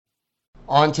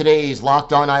On today's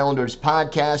Locked On Islanders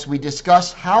podcast, we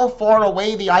discuss how far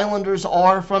away the Islanders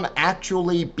are from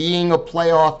actually being a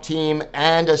playoff team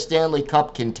and a Stanley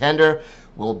Cup contender.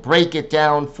 We'll break it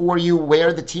down for you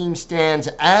where the team stands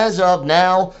as of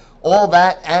now. All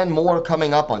that and more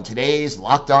coming up on today's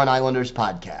Locked On Islanders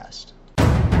podcast.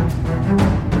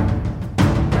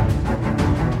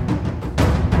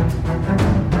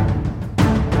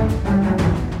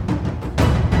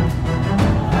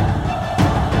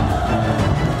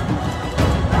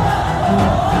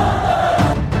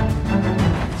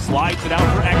 Slides it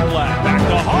out for Ekblad. Back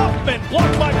to Hoffman.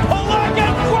 Blocked by Polak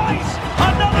and Price.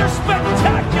 Another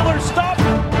spectacular stop.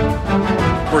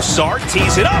 Broussard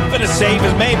tees it up and a save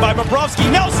is made by Bobrovsky.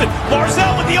 Nelson.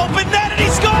 Barzal with the open net and he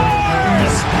scores!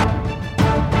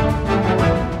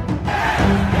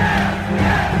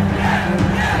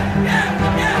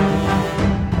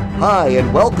 Hi,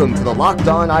 and welcome to the Locked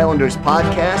On Islanders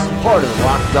podcast, part of the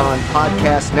Locked On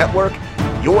Podcast Network,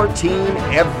 your team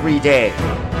every day.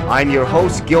 I'm your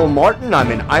host, Gil Martin.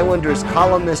 I'm an Islanders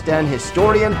columnist and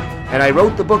historian, and I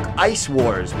wrote the book Ice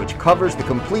Wars, which covers the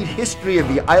complete history of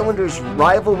the Islanders'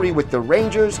 rivalry with the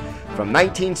Rangers from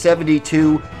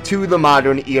 1972 to the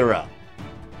modern era.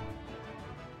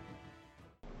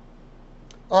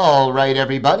 All right,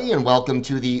 everybody, and welcome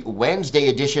to the Wednesday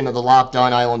edition of the Locked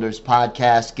On Islanders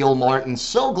podcast. Gil Martin,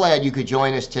 so glad you could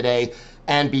join us today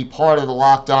and be part of the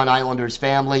Locked On Islanders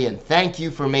family, and thank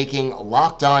you for making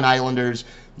Locked On Islanders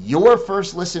your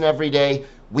first listen every day.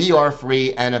 We are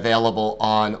free and available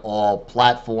on all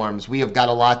platforms. We have got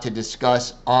a lot to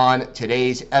discuss on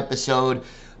today's episode.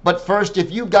 But first, if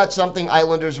you've got something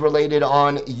Islanders related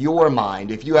on your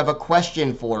mind, if you have a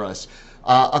question for us,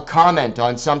 a comment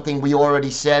on something we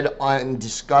already said and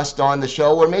discussed on the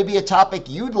show, or maybe a topic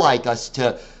you'd like us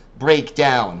to break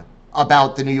down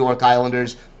about the New York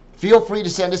Islanders, feel free to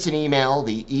send us an email.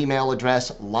 The email address,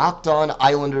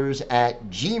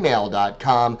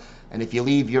 lockedonislanders@gmail.com. And if you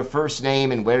leave your first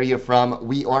name and where you're from,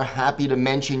 we are happy to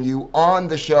mention you on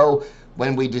the show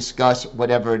when we discuss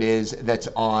whatever it is that's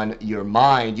on your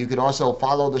mind. You could also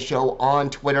follow the show on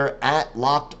Twitter at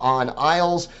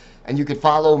LockedOnIsles. And you could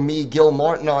follow me, Gil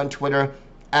Martin, on Twitter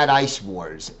at Ice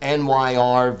Wars,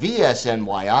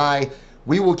 NYRVSNYI.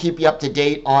 We will keep you up to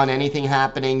date on anything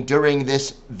happening during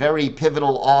this very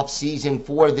pivotal off-season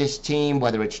for this team,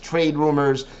 whether it's trade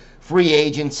rumors, free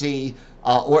agency,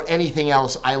 or anything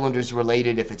else Islanders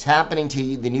related. If it's happening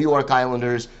to the New York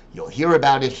Islanders, you'll hear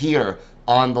about it here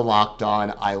on the Locked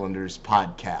On Islanders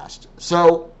podcast.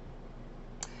 So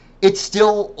it's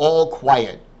still all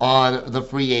quiet on the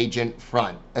free agent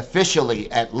front,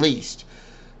 officially at least.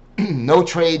 No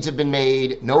trades have been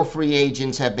made, no free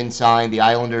agents have been signed. The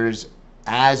Islanders,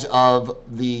 as of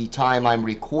the time I'm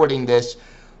recording this,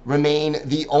 remain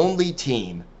the only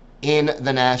team in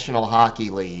the National Hockey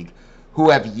League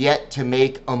who have yet to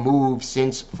make a move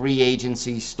since free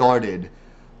agency started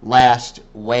last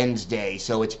Wednesday.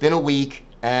 So it's been a week,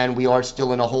 and we are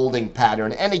still in a holding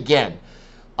pattern. And again,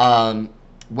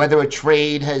 whether a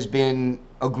trade has been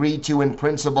agreed to in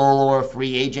principle or a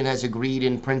free agent has agreed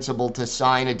in principle to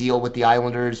sign a deal with the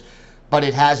Islanders, but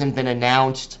it hasn't been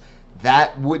announced,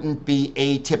 that wouldn't be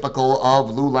atypical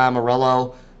of Lou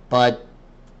Lamoriello, but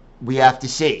we have to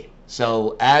see.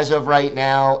 So as of right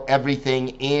now, everything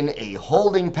in a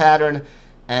holding pattern,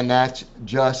 and that's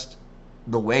just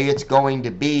the way it's going to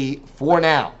be for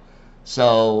now.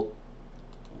 So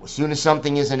as soon as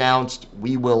something is announced,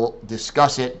 we will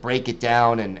discuss it, break it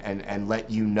down, and let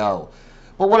you know.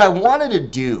 But what I wanted to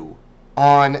do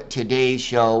on today's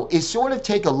show is sort of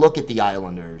take a look at the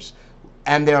Islanders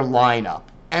and their lineup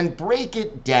and break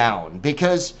it down,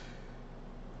 because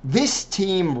this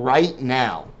team right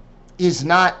now is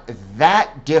not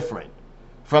that different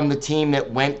from the team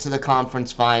that went to the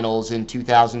conference finals in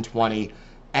 2020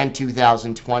 and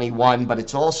 2021, but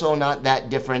it's also not that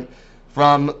different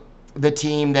from the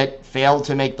team that failed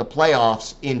to make the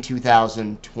playoffs in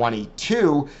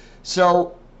 2022.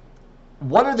 So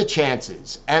what are the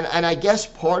chances? And I guess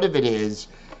part of it is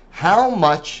how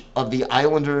much of the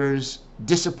Islanders'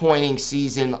 disappointing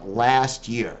season last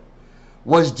year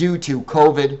was due to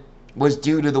COVID, was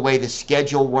due to the way the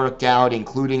schedule worked out,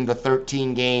 including the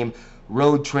 13-game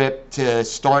road trip to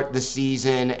start the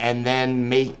season, and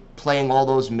then playing all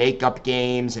those makeup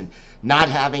games and not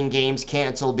having games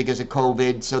canceled because of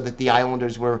COVID, so that the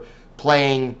Islanders were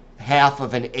playing half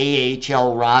of an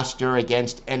AHL roster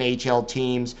against NHL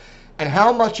teams. And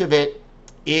how much of it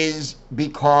is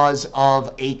because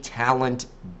of a talent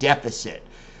deficit?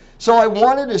 So I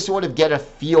wanted to sort of get a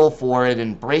feel for it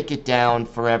and break it down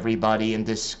for everybody and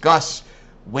discuss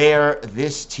where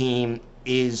this team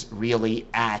is really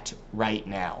at right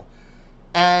now.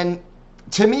 And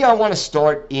to me, I want to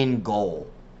start in goal,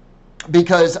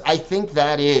 because I think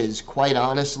that is, quite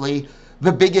honestly,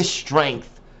 the biggest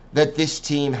strength that this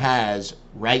team has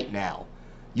right now.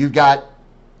 You've got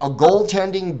a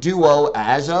goaltending duo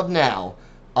as of now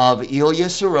of Ilya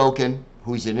Sorokin,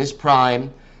 who's in his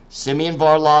prime, Semyon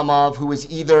Varlamov, who is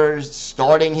either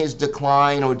starting his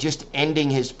decline or just ending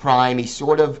his prime. He's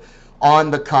sort of on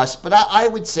the cusp. But I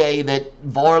would say that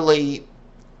Varley,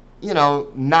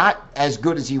 not as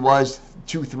good as he was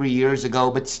 2-3 years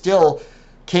ago, but still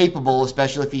capable,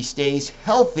 especially if he stays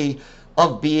healthy,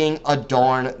 of being a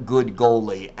darn good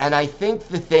goalie. And I think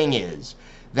the thing is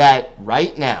that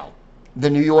right now, the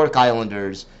New York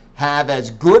Islanders have as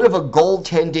good of a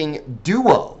goaltending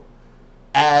duo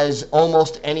as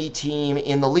almost any team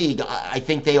in the league. I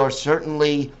think they are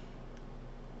certainly,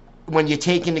 when you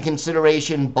take into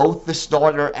consideration both the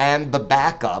starter and the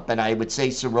backup, and I would say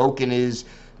Sorokin is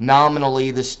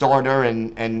nominally the starter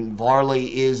and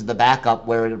Varley is the backup,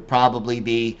 where it would probably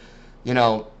be,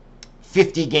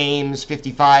 50 games,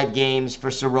 55 games for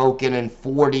Sorokin and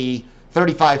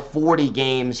 35-40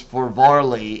 games for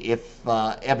Varley if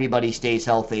everybody stays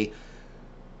healthy.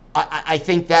 I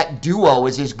think that duo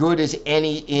is as good as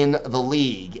any in the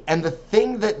league. And the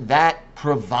thing that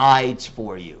provides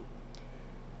for you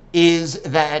is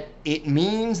that it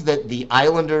means that the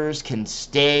Islanders can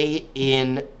stay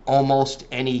in almost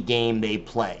any game they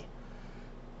play.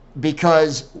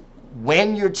 Because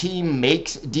when your team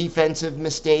makes defensive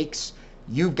mistakes,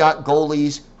 you've got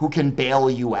goalies who can bail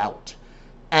you out.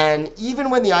 And even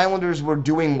when the Islanders were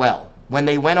doing well, when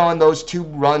they went on those 2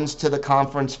 runs to the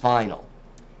conference final,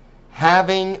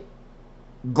 having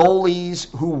goalies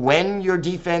who, when your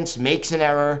defense makes an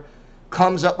error,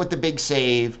 comes up with the big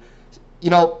save.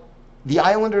 The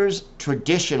Islanders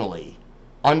traditionally,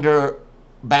 under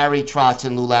Barry Trotz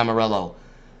and Lou Lamoriello,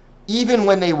 even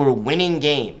when they were winning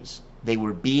games, they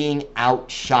were being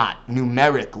outshot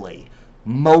numerically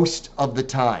most of the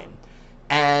time.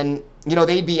 And,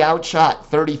 they'd be outshot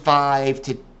 35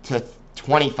 to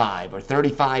 25 or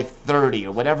 35-30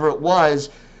 or whatever it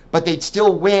was, but they'd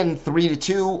still win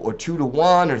 3-2 or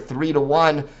 2-1 or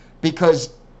 3-1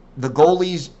 because the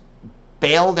goalies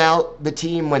bailed out the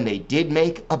team when they did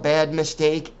make a bad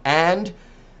mistake, and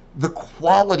the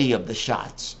quality of the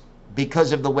shots,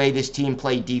 because of the way this team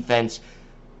played defense,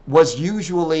 was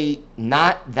usually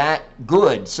not that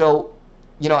good. So,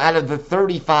 out of the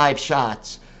 35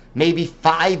 shots, maybe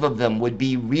 5 of them would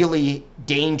be really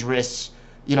dangerous,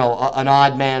 an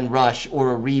odd man rush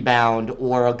or a rebound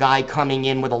or a guy coming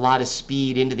in with a lot of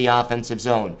speed into the offensive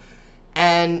zone.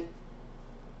 And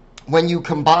when you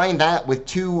combine that with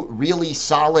 2 really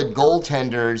solid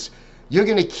goaltenders, you're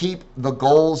going to keep the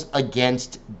goals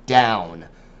against down.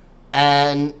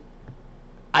 And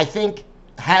I think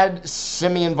had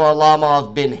Semyon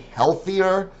Varlamov been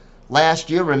healthier last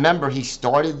year, remember he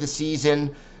started the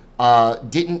season,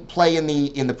 didn't play in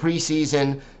the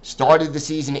preseason, started the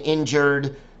season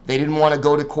injured. They didn't want to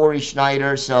go to Corey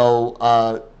Schneider, so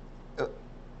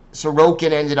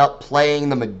Sorokin ended up playing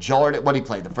the majority. What did he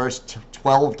play? The first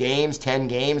 12 games, 10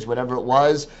 games, whatever it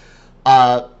was.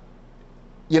 That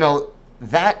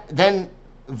then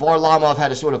Varlamov had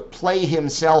to sort of play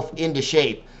himself into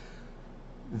shape.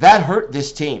 That hurt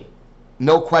this team,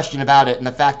 no question about it. And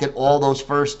the fact that all those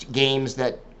first games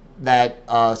that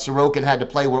Sorokin had to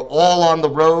play were all on the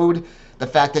road, the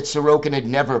fact that Sorokin had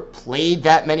never played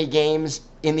that many games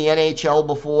in the NHL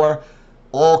before,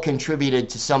 all contributed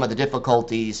to some of the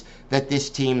difficulties that this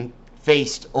team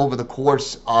faced over the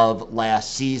course of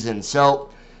last season. So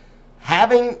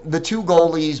having the 2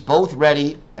 goalies both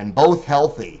ready and both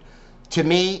healthy, to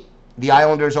me, the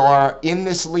Islanders are in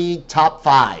this league top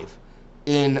 5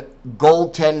 in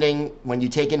goaltending when you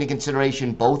take into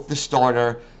consideration both the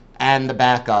starter and the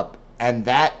backup. And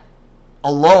that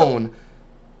alone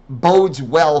bodes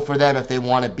well for them if they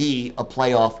want to be a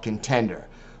playoff contender.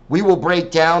 We will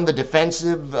break down the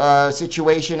defensive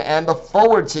situation and the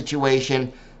forward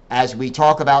situation as we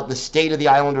talk about the state of the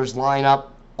Islanders lineup.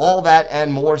 All that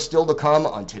and more still to come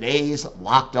on today's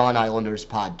Locked On Islanders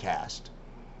podcast.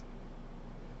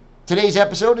 Today's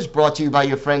episode is brought to you by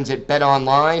your friends at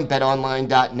BetOnline.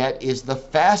 BetOnline.net is the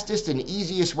fastest and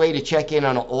easiest way to check in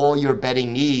on all your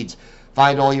betting needs.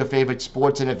 Find all your favorite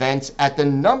sports and events at the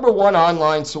 #1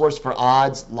 online source for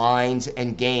odds, lines,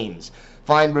 and games.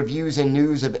 Find reviews and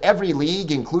news of every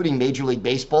league, including Major League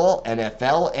Baseball,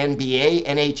 NFL, NBA,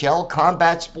 NHL,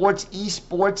 combat sports,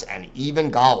 esports, and even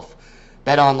golf.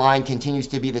 BetOnline continues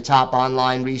to be the top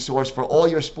online resource for all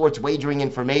your sports wagering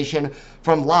information,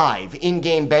 from live,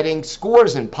 in-game betting,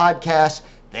 scores, and podcasts.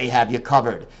 They have you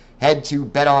covered. Head to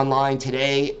BetOnline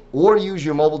today or use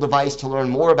your mobile device to learn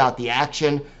more about the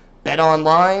action.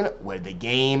 BetOnline, where the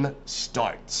game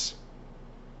starts.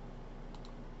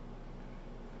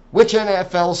 Which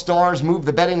NFL stars move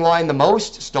the betting line the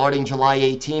most? Starting July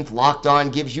 18th, Locked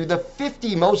On gives you the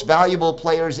 50 most valuable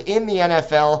players in the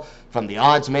NFL from the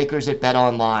odds makers at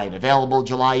BetOnline. Available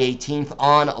July 18th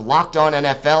on Locked On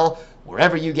NFL,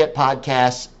 wherever you get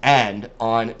podcasts, and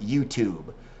on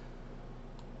YouTube.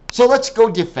 So let's go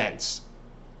defense.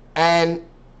 And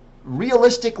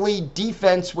realistically,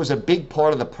 defense was a big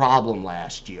part of the problem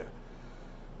last year.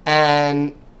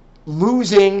 And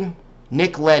losing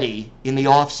Nick Leddy in the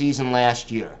offseason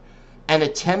last year and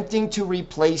attempting to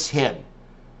replace him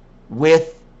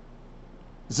with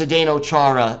Zdeno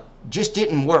Chara just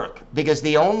didn't work, because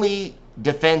the only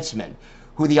defenseman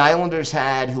who the Islanders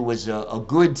had who was a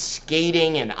good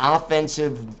skating and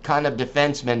offensive kind of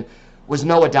defenseman was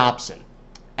Noah Dobson.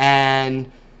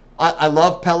 And I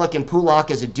love Pelech and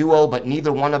Pulock as a duo, but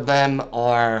neither one of them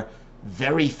are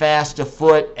very fast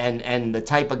afoot and the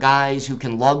type of guys who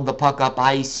can lug the puck up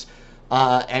ice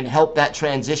and help that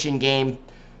transition game.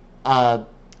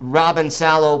 Robin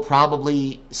Salo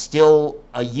probably still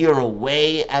a year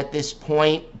away at this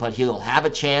point, but he'll have a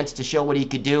chance to show what he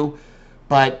could do.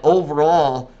 But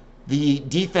overall, the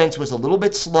defense was a little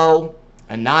bit slow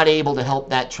and not able to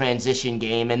help that transition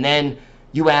game. And then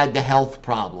you add the health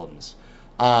problems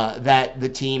that the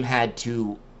team had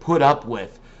to put up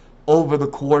with over the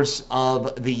course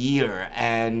of the year,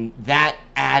 and that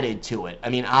added to it. I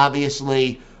mean,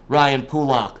 obviously, Ryan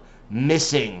Pulock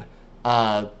missing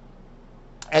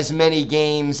as many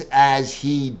games as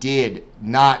he did,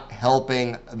 not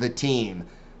helping the team.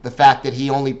 The fact that he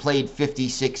only played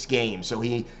 56 games, so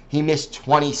he missed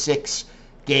 26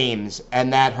 games,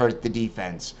 and that hurt the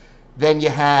defense. Then you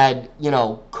had,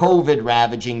 COVID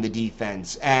ravaging the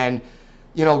defense. And,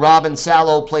 Robin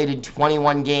Salo played in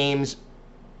 21 games,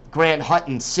 Grant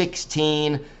Hutton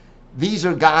 16. These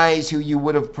are guys who you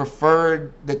would have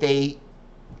preferred that they,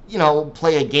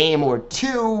 play a game or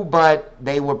two, but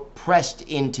they were pressed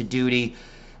into duty.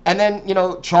 And then,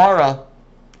 Chara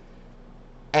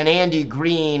and Andy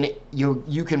Green,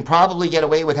 you can probably get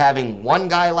away with having one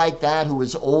guy like that who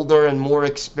is older and more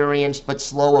experienced but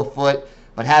slow afoot.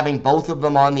 But having both of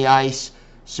them on the ice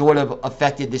sort of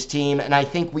affected this team. And I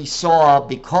think we saw,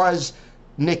 because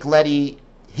Nick Leddy,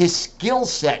 his skill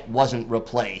set wasn't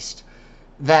replaced,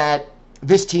 that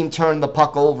this team turned the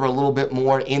puck over a little bit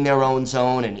more in their own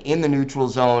zone and in the neutral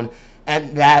zone.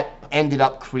 And that ended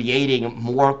up creating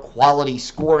more quality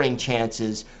scoring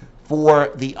chances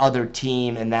for the other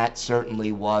team. And that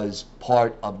certainly was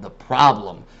part of the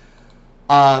problem.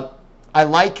 I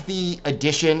like the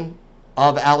addition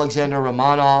of Alexander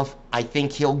Romanov. I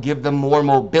think he'll give them more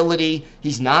mobility.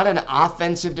 He's not an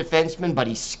offensive defenseman, but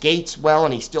he skates well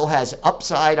and he still has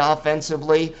upside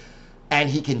offensively. And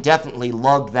he can definitely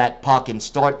lug that puck and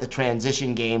start the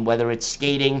transition game, whether it's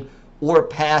skating or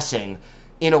passing,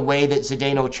 in a way that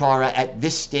Zdeno Chara at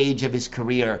this stage of his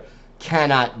career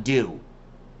cannot do.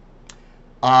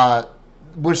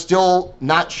 We're still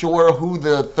not sure who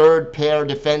the third pair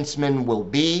defenseman will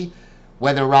be,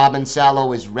 whether Robin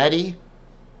Salo is ready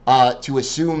to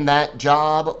assume that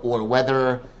job, or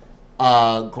whether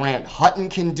Grant Hutton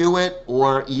can do it,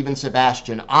 or even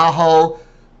Sebastian Aho,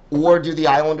 or do the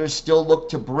Islanders still look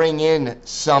to bring in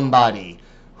somebody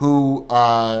who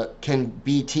can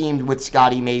be teamed with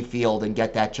Scotty Mayfield and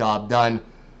get that job done?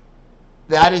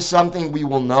 That is something we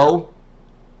will know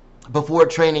before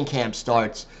training camp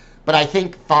starts. But I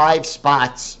think 5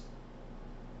 spots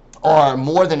are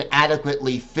more than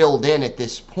adequately filled in at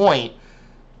this point.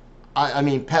 I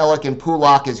mean, Pelech and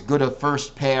Pulock as good a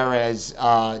first pair as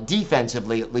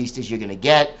defensively, at least, as you're going to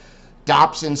get.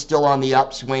 Dobson still on the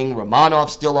upswing, Romanov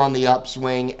still on the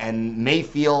upswing, and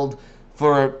Mayfield,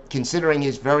 for considering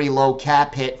his very low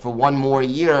cap hit for one more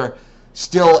year,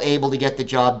 still able to get the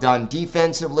job done.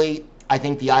 Defensively, I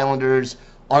think the Islanders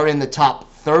are in the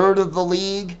top third of the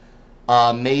league,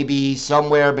 maybe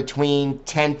somewhere between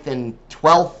 10th and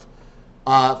 12th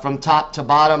from top to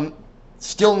bottom.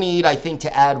 Still need, I think,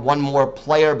 to add one more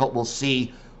player, but we'll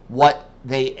see what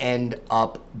they end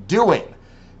up doing.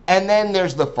 And then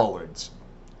there's the forwards.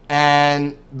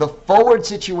 And the forward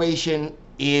situation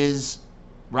is,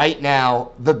 right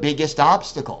now, the biggest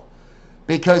obstacle,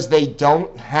 because they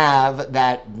don't have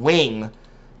that wing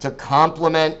to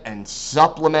complement and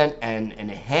supplement and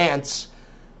enhance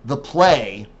the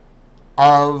play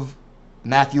of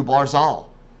Matthew Barzal.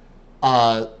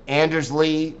 Anders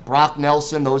Lee, Brock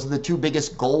Nelson, those are the 2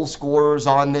 biggest goal scorers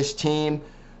on this team.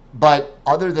 But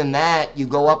other than that, you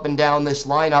go up and down this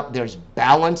lineup, there's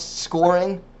balanced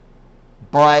scoring,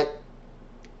 But,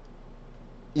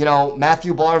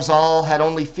 Matthew Barzal had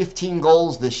only 15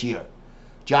 goals this year.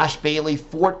 Josh Bailey,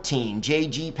 14.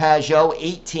 J.G. Pageau,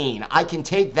 18. I can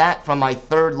take that from my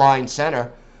third-line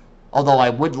center, although I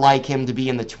would like him to be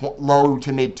in the low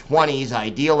to mid-20s,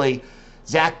 ideally.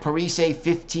 Zach Parise,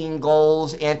 15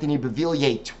 goals. Anthony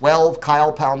Beauvillier, 12.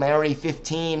 Kyle Palmieri,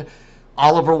 15.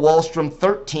 Oliver Wahlstrom,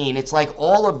 13. It's like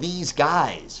all of these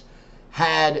guys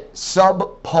had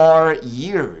subpar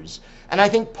years. And I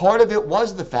think part of it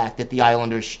was the fact that the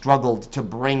Islanders struggled to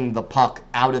bring the puck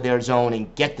out of their zone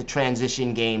and get the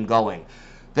transition game going.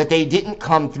 That they didn't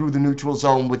come through the neutral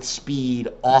zone with speed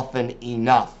often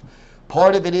enough.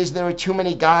 Part of it is there are too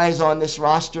many guys on this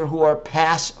roster who are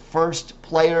pass-first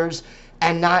players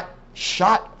and not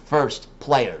shot-first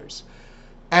players.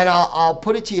 And I'll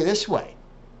put it to you this way.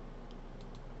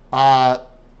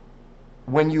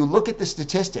 When you look at the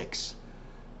statistics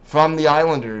from the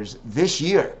Islanders this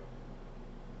year,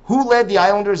 who led the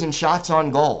Islanders in shots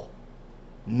on goal?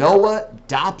 Noah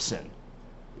Dobson.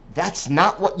 That's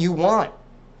not what you want.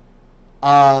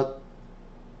 The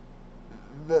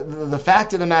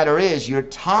fact of the matter is your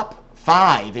top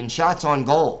 5 in shots on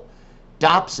goal: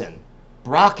 Dobson,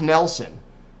 Brock Nelson,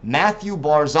 Matthew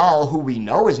Barzal, who we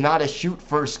know is not a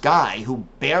shoot-first guy, who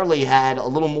barely had a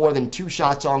little more than 2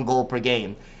 shots on goal per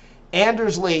game,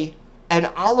 Anders Lee, and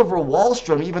Oliver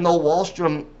Wahlstrom, even though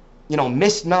Wahlstrom,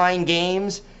 missed 9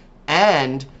 games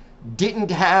and didn't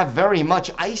have very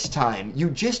much ice time. You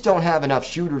just don't have enough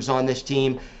shooters on this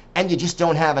team, and you just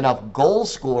don't have enough goal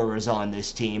scorers on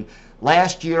this team.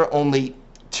 Last year, only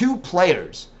 2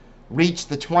 players reached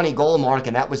the 20-goal mark,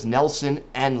 and that was Nelson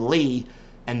and Lee,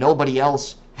 and nobody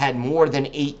else had more than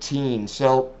 18.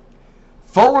 So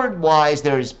forward-wise,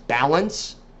 there's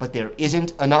balance, but there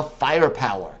isn't enough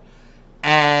firepower.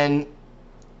 And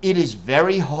it is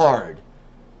very hard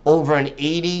over an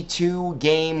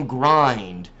 82-game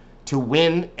grind to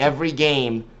win every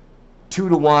game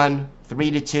 2-1,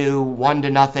 3-2,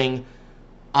 1-0.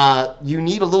 You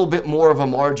need a little bit more of a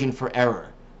margin for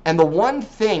error. And the one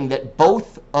thing that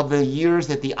both of the years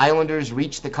that the Islanders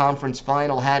reached the conference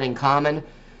final had in common,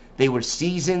 they were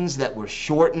seasons that were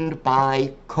shortened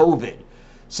by COVID.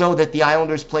 So that the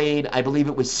Islanders played, I believe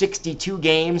it was 62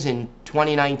 games in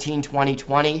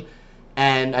 2019-2020.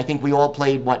 And I think we all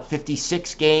played,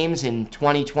 56 games in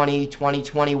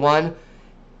 2020-2021.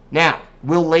 Now,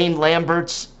 will Lane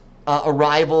Lambert's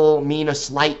arrival mean a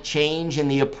slight change in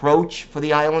the approach for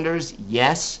the Islanders?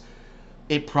 Yes,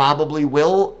 it probably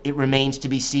will. It remains to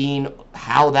be seen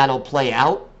how that'll play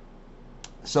out.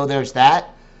 So there's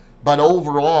that. But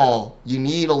overall, you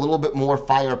need a little bit more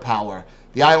firepower.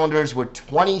 The Islanders were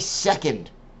 22nd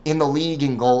in the league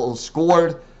in goals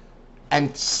scored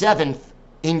and 7th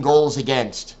in goals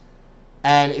against.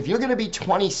 And if you're going to be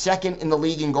 22nd in the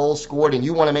league in goals scored and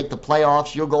you want to make the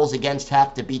playoffs, your goals against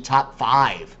have to be top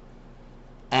 5.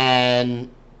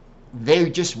 And they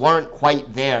just weren't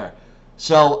quite there.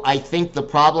 So I think the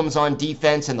problems on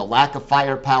defense and the lack of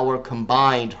firepower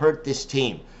combined hurt this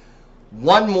team.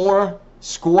 One more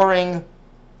scoring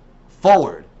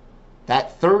forward,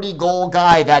 that 30-goal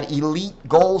guy, that elite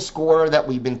goal scorer that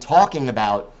we've been talking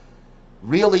about,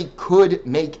 really could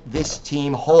make this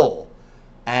team whole.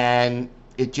 And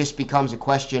it just becomes a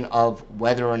question of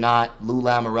whether or not Lou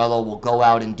Lamoriello will go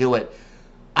out and do it.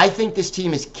 I think this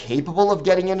team is capable of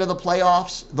getting into the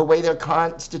playoffs the way they're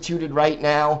constituted right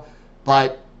now.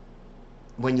 But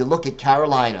when you look at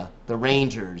Carolina, the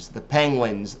Rangers, the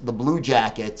Penguins, the Blue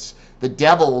Jackets, the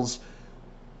Devils,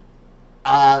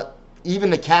 even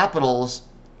the Capitals,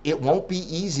 it won't be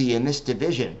easy in this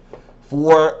division.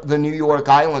 For the New York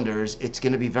Islanders, it's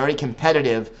going to be very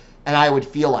competitive, and I would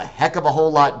feel a heck of a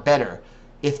whole lot better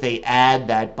if they add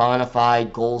that bona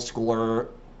fide goal scorer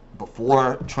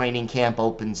before training camp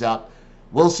opens up.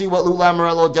 We'll see what Lou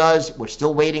Lamoriello does. We're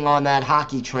still waiting on that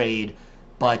hockey trade,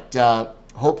 but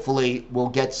hopefully we'll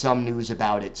get some news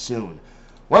about it soon.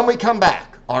 When we come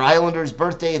back, our Islanders'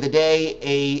 birthday of the day,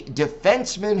 a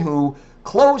defenseman who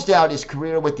closed out his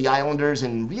career with the Islanders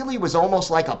and really was almost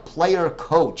like a player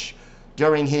coach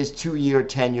during his 2-year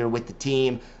tenure with the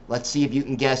team. Let's see if you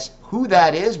can guess who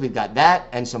that is. We've got that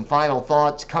and some final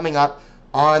thoughts coming up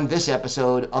on this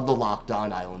episode of the Locked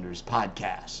On Islanders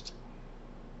podcast.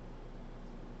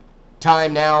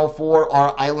 Time now for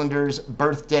our Islanders'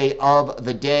 birthday of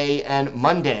the day, and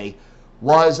Monday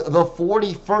was the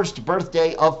 41st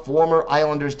birthday of former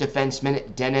Islanders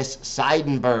defenseman Dennis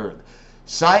Seidenberg.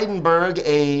 Seidenberg,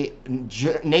 a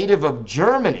native of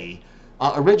Germany,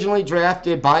 originally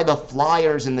drafted by the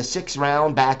Flyers in the 6th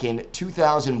round back in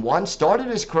 2001, started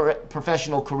his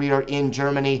professional career in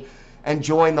Germany and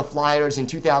joined the Flyers in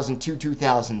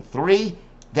 2002-2003.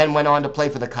 Then went on to play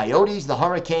for the Coyotes, the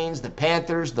Hurricanes, the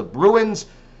Panthers, the Bruins,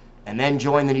 and then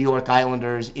joined the New York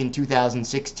Islanders in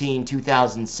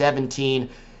 2016-2017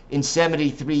 in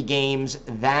 73 games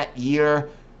that year.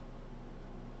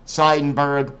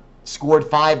 Seidenberg scored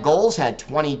 5 goals, had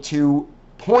 22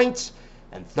 points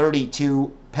and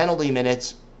 32 penalty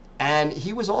minutes, and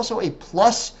he was also a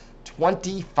plus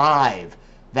 25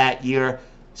 that year.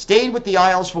 Stayed with the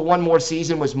Isles for one more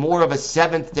season, was more of a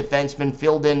 7th defenseman,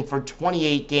 filled in for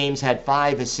 28 games, had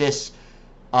 5 assists,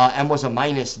 and was a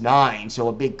 -9, so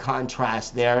a big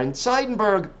contrast there. And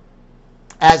Seidenberg,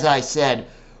 as I said,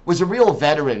 was a real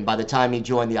veteran by the time he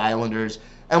joined the Islanders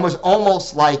and was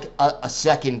almost like a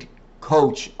second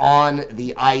coach on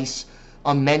the ice,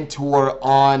 a mentor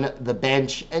on the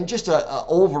bench, and just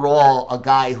overall a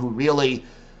guy who really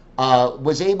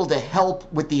was able to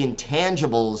help with the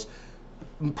intangibles,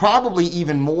 probably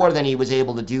even more than he was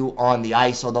able to do on the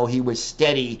ice, although he was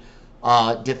steady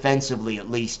defensively,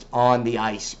 at least on the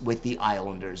ice with the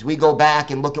Islanders. We go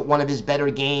back and look at one of his better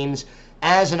games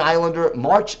as an Islander,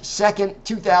 March 2nd,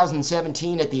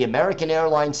 2017 at the American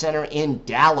Airlines Center in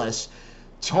Dallas.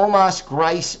 Thomas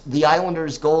Greiss, the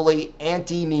Islanders goalie,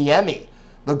 Antti Niemi,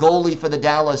 the goalie for the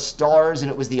Dallas Stars,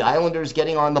 and it was the Islanders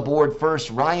getting on the board first.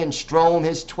 Ryan Strome,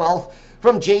 his 12th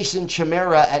from Jason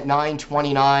Chimera at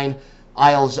 9:29.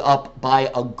 Isles up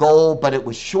by a goal, but it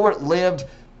was short-lived.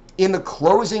 In the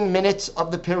closing minutes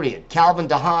of the period, Calvin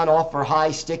DeHaan off for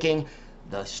high sticking.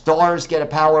 The Stars get a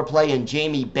power play, and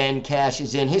Jamie Benn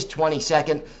cashes in his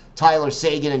 22nd. Tyler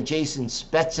Seguin and Jason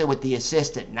Spezza with the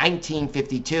assist at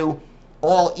 19:52.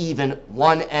 All even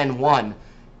 1-1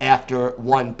 after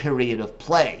one period of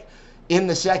play. In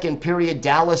the second period,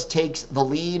 Dallas takes the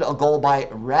lead. A goal by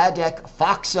Radek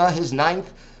Faksa, his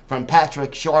 9th, from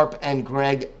Patrick Sharp and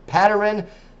Greg Paterin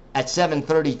at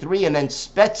 7:33, and then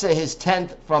Spezza his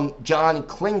 10th from John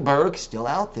Klingberg, still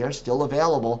out there, still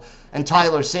available, and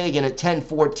Tyler Seguin at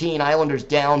 10:14. Islanders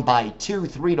down by 2,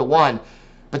 3-1.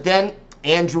 But then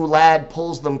Andrew Ladd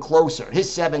pulls them closer. His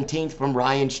 17th from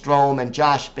Ryan Strome and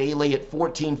Josh Bailey at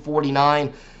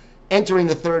 14:49. Entering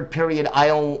the third period,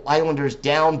 Islanders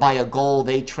down by a goal.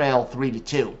 They trail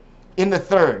 3-2. In the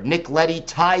third, Nick Leddy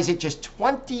ties it just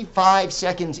 25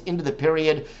 seconds into the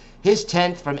period. His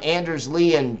 10th from Anders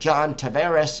Lee and John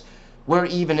Tavares. We're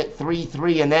even at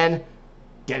 3-3. And then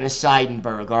Dennis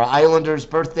Seidenberg, our Islanders'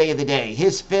 birthday of the day.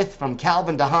 His 5th from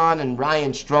Calvin DeHaan and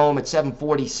Ryan Strome at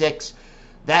 7:46.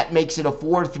 That makes it a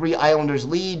 4-3 Islanders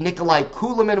lead. Nikolai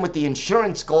Kulemin with the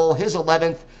insurance goal, his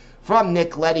 11th from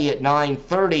Nick Leddy at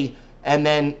 9:30. And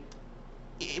then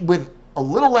with a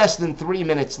little less than 3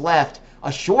 minutes left,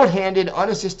 a shorthanded,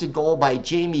 unassisted goal by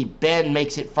Jamie Benn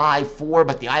makes it 5-4,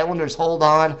 but the Islanders hold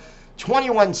on.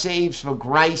 21 saves for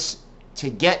Greiss to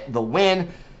get the win.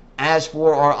 As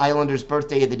for our Islanders'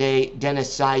 birthday of the day, Dennis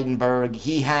Seidenberg,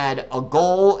 he had a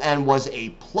goal and was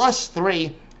a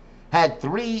 +3, had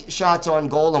 3 shots on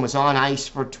goal and was on ice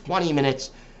for 20 minutes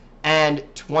and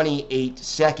 28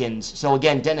 seconds. So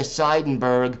again, Dennis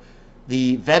Seidenberg,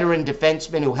 the veteran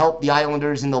defenseman who helped the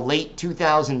Islanders in the late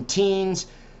 2000 teens,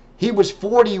 he was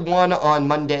 41 on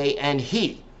Monday, and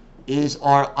he is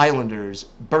our Islanders'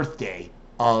 birthday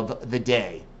of the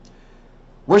day.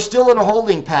 We're still in a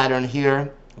holding pattern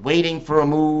here, waiting for a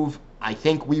move. I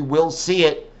think we will see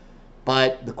it,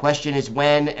 but the question is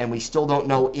when, and we still don't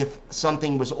know if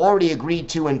something was already agreed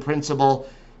to in principle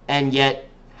and yet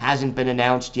hasn't been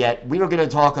announced yet. We are going to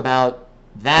talk about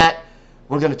that.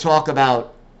 We're going to talk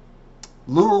about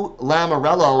Lou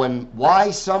Lamoriello and why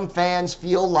some fans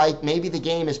feel like maybe the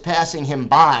game is passing him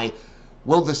by.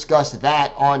 We'll discuss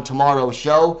that on tomorrow's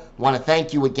show. Want to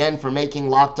thank you again for making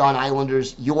Locked On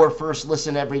Islanders your first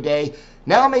listen every day.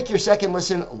 Now make your second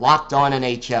listen Locked On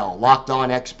NHL. Locked On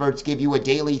experts give you a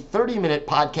daily 30-minute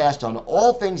podcast on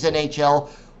all things NHL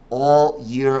all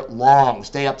year long.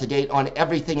 Stay up to date on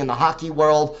everything in the hockey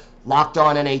world. Locked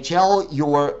On NHL,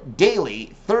 your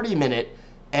daily 30-minute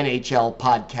NHL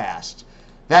podcast.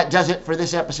 That does it for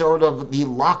this episode of the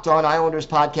Locked On Islanders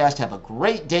podcast. Have a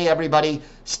great day, everybody.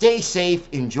 Stay safe.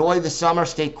 Enjoy the summer.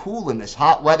 Stay cool in this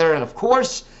hot weather. And, of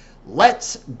course,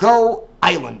 let's go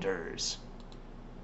Islanders.